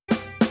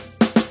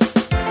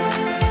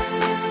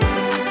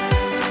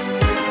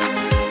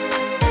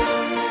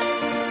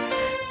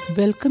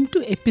Welcome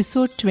to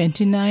episode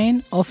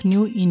 29 of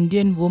New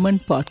Indian Woman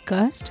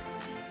podcast,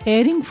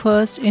 airing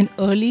first in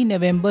early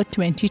November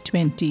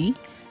 2020,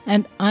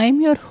 and I'm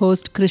your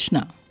host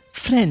Krishna.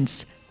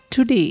 Friends,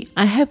 today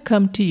I have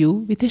come to you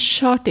with a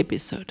short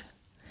episode.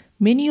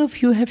 Many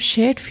of you have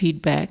shared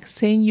feedback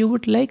saying you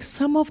would like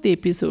some of the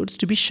episodes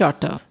to be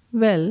shorter.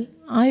 Well,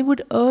 I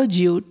would urge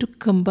you to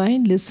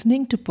combine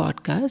listening to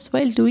podcasts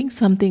while doing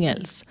something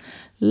else,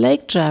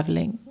 like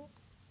traveling,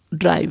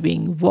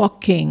 driving,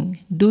 walking,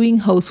 doing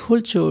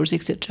household chores,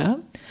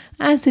 etc.,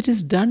 as it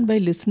is done by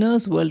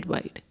listeners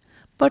worldwide.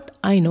 But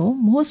I know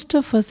most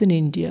of us in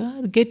India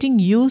are getting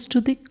used to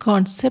the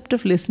concept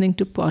of listening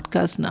to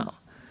podcasts now.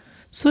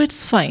 So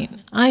it's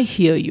fine. I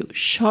hear you.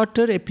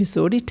 Shorter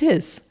episode it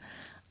is.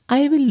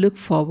 I will look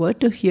forward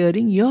to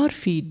hearing your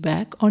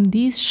feedback on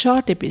these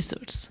short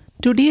episodes.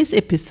 Today's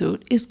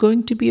episode is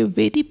going to be a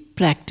very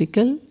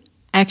practical,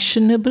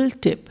 actionable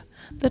tip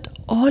that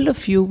all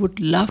of you would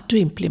love to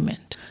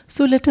implement.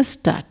 So let us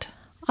start.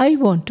 I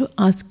want to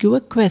ask you a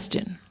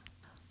question.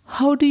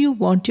 How do you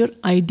want your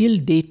ideal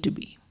day to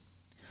be?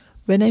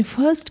 When I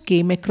first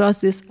came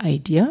across this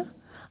idea,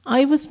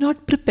 I was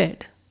not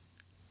prepared.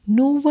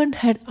 No one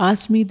had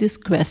asked me this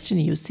question,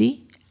 you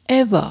see,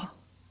 ever.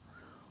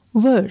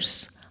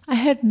 Worse, I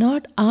had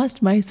not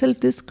asked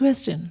myself this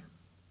question.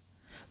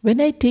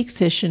 When I take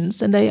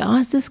sessions and I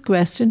ask this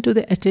question to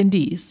the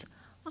attendees,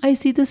 I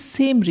see the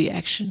same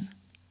reaction.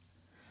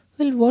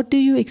 Well, what do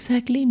you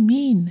exactly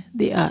mean?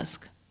 They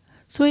ask.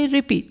 So I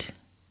repeat.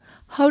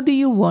 How do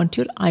you want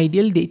your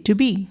ideal day to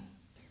be?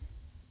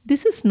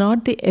 This is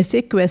not the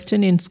essay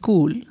question in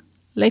school,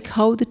 like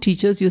how the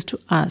teachers used to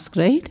ask,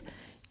 right?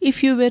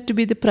 If you were to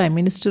be the Prime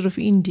Minister of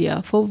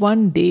India for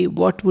one day,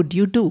 what would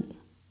you do?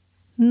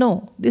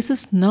 No, this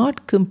is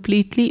not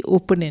completely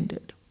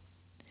open-ended.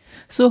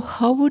 So,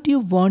 how would you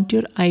want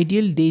your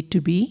ideal day to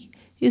be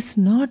is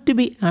not to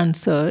be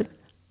answered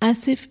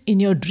as if in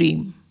your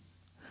dream,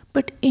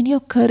 but in your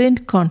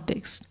current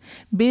context,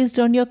 based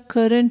on your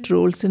current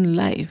roles in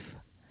life.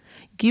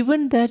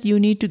 Given that you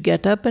need to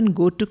get up and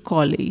go to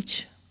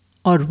college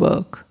or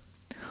work,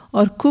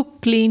 or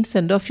cook, clean,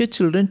 send off your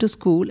children to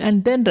school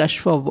and then rush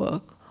for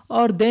work,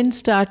 or then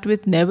start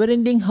with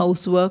never-ending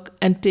housework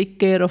and take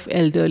care of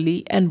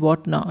elderly and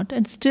whatnot,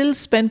 and still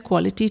spend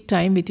quality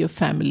time with your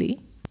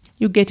family.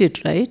 You get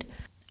it, right?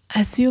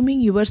 Assuming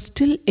you are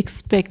still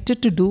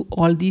expected to do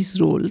all these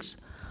roles,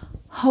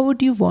 how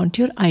would you want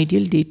your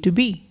ideal day to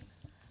be?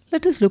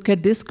 Let us look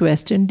at this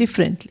question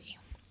differently.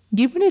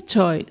 Given a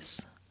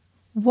choice,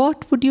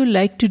 what would you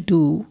like to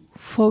do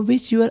for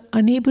which you are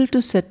unable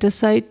to set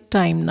aside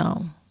time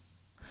now?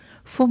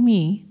 For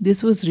me,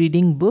 this was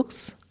reading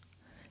books,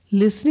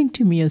 listening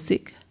to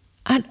music,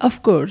 and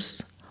of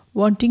course,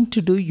 wanting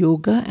to do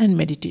yoga and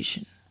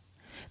meditation.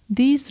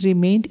 These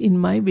remained in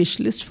my wish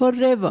list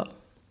forever.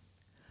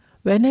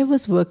 When I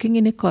was working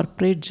in a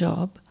corporate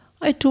job,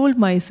 I told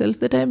myself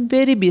that I am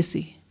very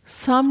busy.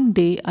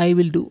 Someday I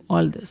will do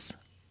all this.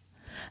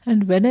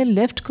 And when I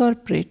left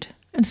corporate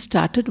and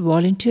started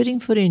volunteering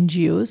for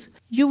NGOs,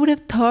 you would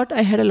have thought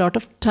I had a lot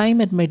of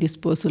time at my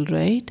disposal,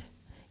 right?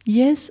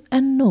 Yes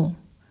and no.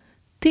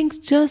 Things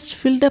just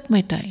filled up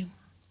my time.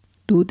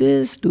 Do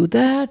this, do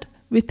that,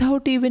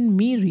 without even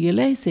me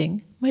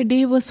realizing my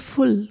day was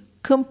full,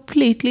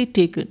 completely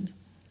taken.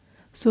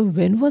 So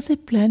when was I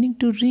planning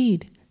to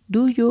read,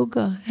 do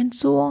yoga, and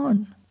so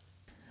on?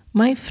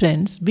 My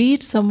friends, be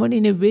it someone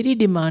in a very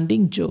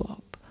demanding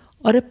job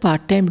or a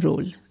part-time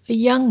role, a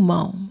young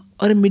mom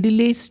or a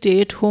middle-aged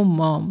stay-at-home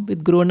mom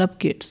with grown-up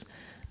kids,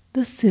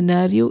 the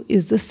scenario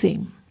is the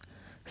same.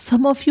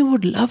 Some of you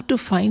would love to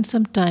find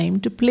some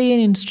time to play an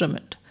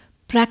instrument,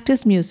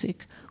 practice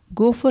music,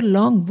 go for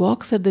long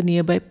walks at the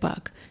nearby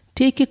park,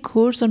 take a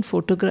course on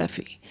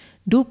photography,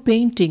 do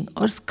painting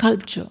or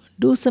sculpture,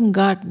 do some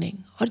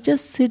gardening, or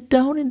just sit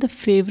down in the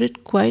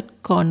favorite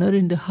quiet corner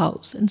in the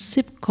house and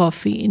sip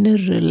coffee in a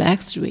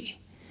relaxed way.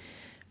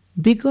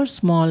 Big or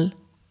small,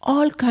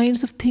 all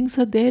kinds of things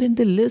are there in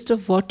the list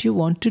of what you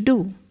want to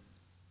do.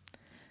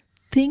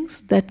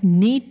 Things that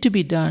need to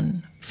be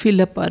done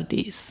fill up our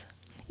days.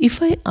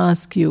 If I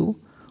ask you,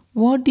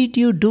 what did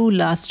you do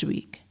last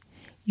week?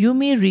 You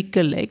may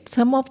recollect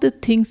some of the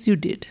things you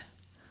did,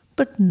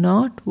 but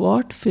not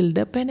what filled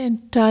up an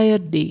entire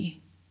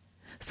day.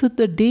 So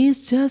the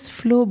days just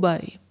flow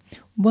by.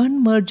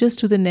 One merges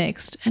to the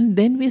next, and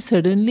then we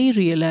suddenly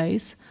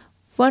realize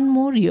one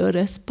more year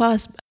has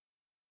passed by.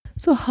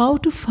 So, how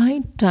to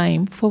find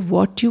time for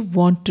what you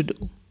want to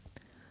do?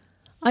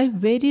 I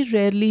very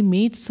rarely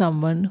meet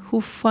someone who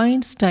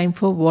finds time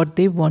for what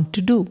they want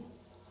to do.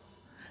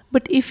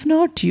 But if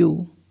not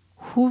you,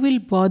 who will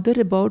bother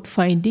about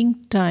finding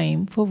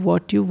time for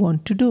what you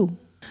want to do?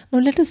 Now,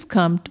 let us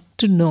come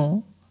to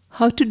know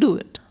how to do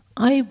it.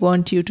 I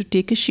want you to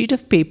take a sheet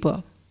of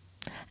paper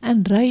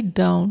and write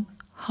down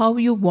how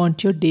you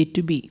want your day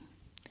to be.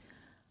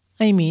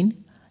 I mean,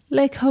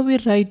 like how we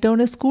write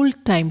down a school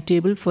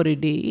timetable for a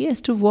day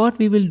as to what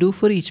we will do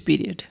for each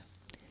period.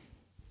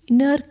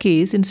 In our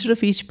case, instead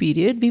of each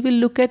period, we will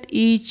look at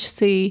each,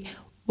 say,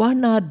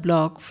 1 hour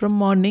block from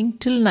morning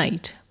till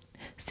night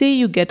Say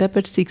you get up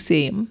at 6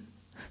 a.m.,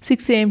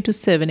 6 a.m. to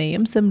 7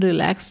 a.m., some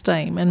relaxed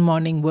time and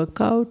morning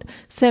workout,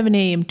 7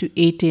 a.m. to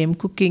 8 a.m.,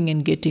 cooking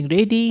and getting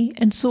ready,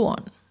 and so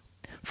on.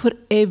 For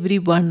every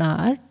 1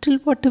 hour till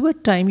whatever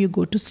time you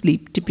go to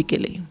sleep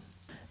typically.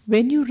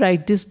 When you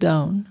write this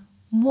down,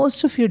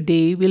 most of your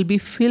day will be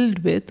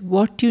filled with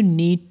what you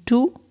need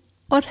to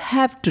or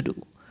have to do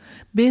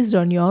based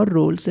on your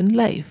roles in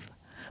life.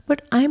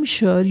 But I'm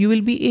sure you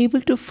will be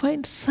able to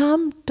find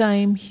some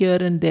time here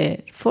and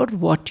there for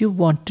what you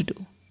want to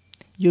do.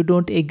 You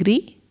don't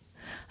agree?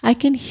 I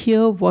can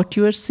hear what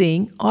you are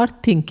saying or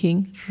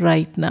thinking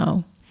right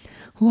now.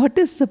 What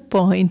is the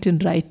point in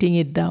writing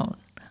it down?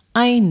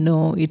 I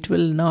know it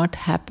will not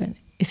happen.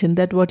 Isn't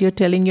that what you're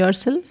telling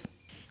yourself?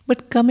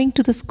 But coming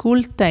to the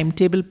school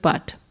timetable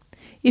part,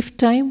 if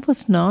time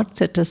was not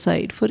set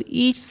aside for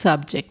each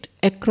subject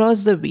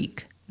across the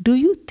week, do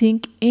you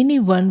think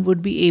anyone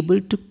would be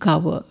able to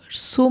cover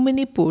so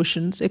many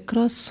portions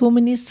across so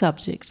many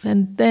subjects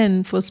and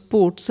then for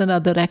sports and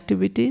other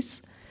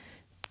activities?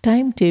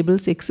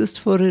 Timetables exist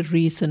for a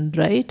reason,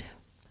 right?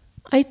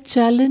 I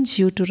challenge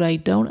you to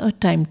write down a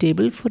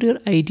timetable for your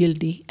ideal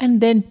day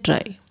and then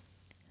try.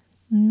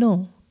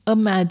 No, a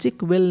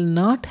magic will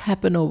not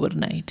happen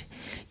overnight.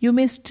 You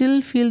may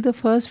still feel the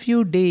first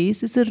few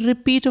days is a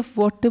repeat of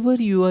whatever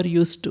you are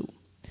used to.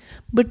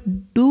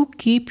 But do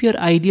keep your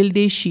ideal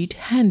day sheet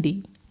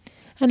handy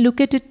and look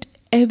at it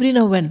every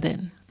now and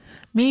then.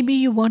 Maybe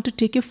you want to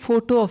take a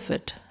photo of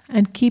it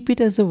and keep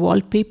it as a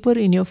wallpaper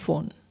in your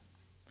phone.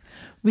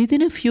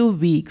 Within a few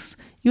weeks,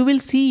 you will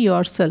see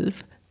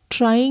yourself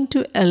trying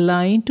to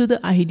align to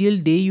the ideal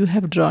day you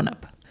have drawn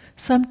up.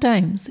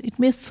 Sometimes it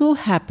may so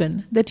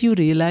happen that you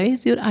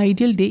realize your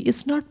ideal day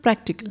is not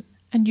practical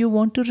and you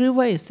want to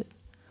revise it.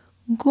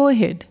 Go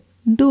ahead,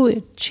 do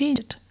it, change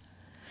it.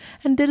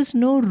 And there is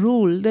no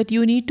rule that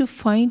you need to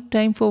find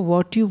time for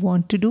what you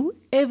want to do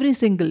every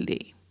single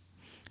day.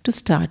 To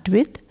start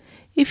with,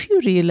 if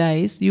you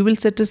realize you will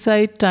set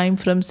aside time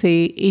from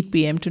say 8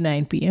 pm to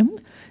 9 pm,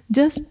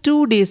 just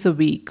 2 days a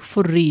week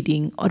for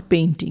reading or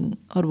painting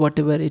or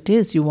whatever it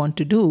is you want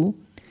to do,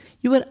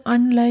 you are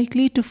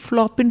unlikely to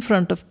flop in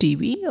front of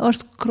TV or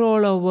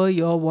scroll over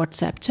your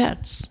WhatsApp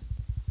chats.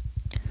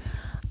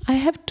 I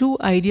have 2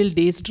 ideal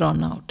days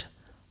drawn out,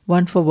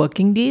 one for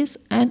working days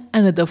and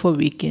another for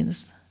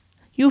weekends.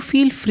 You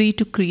feel free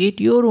to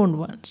create your own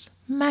ones.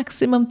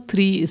 Maximum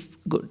 3 is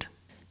good.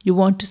 You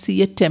want to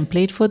see a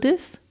template for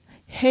this?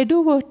 Head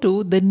over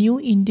to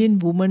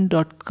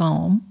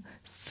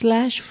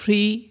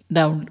thenewindianwoman.com/free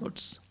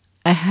downloads.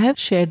 I have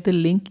shared the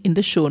link in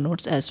the show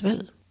notes as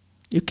well.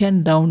 You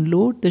can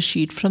download the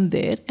sheet from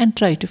there and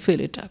try to fill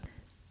it up.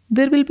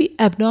 There will be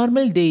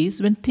abnormal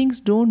days when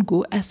things don't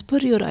go as per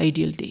your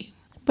ideal day.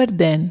 But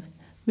then,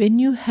 when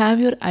you have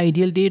your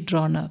ideal day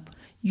drawn up,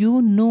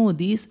 you know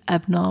these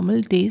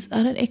abnormal days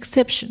are an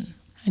exception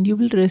and you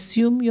will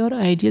resume your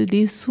ideal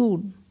day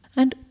soon.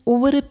 And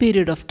over a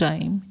period of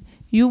time,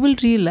 you will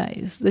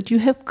realize that you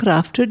have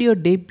crafted your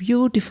day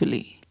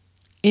beautifully,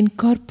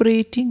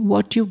 incorporating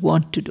what you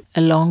want to do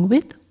along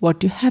with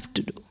what you have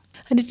to do.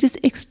 And it is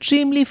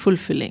extremely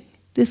fulfilling.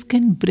 This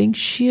can bring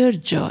sheer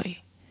joy.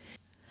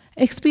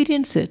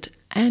 Experience it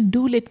and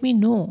do let me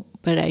know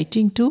by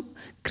writing to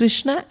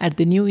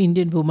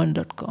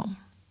krishna@thenewindianwoman.com.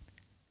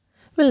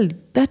 Well,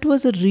 that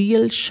was a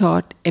real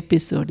short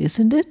episode,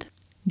 isn't it?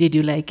 Did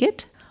you like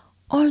it?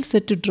 All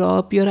set to draw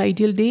up your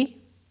ideal day?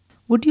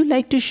 Would you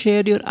like to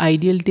share your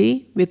ideal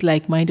day with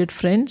like-minded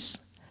friends?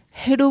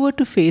 Head over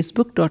to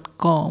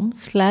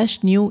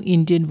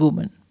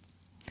facebook.com/newindianwoman.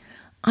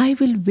 I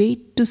will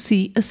wait to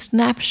see a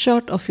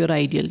snapshot of your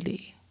ideal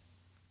day.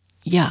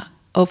 Yeah,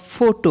 a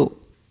photo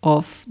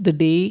of the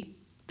day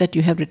that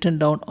you have written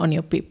down on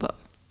your paper.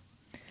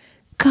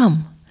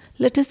 Come,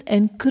 let us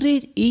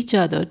encourage each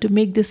other to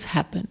make this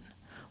happen.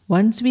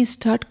 Once we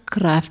start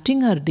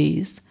crafting our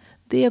days,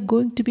 they are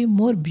going to be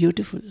more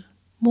beautiful,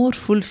 more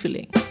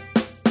fulfilling.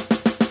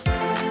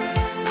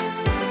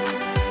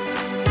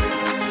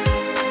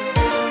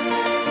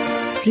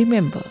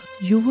 Remember,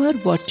 you are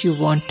what you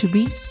want to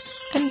be,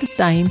 and the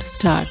time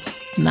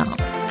starts now.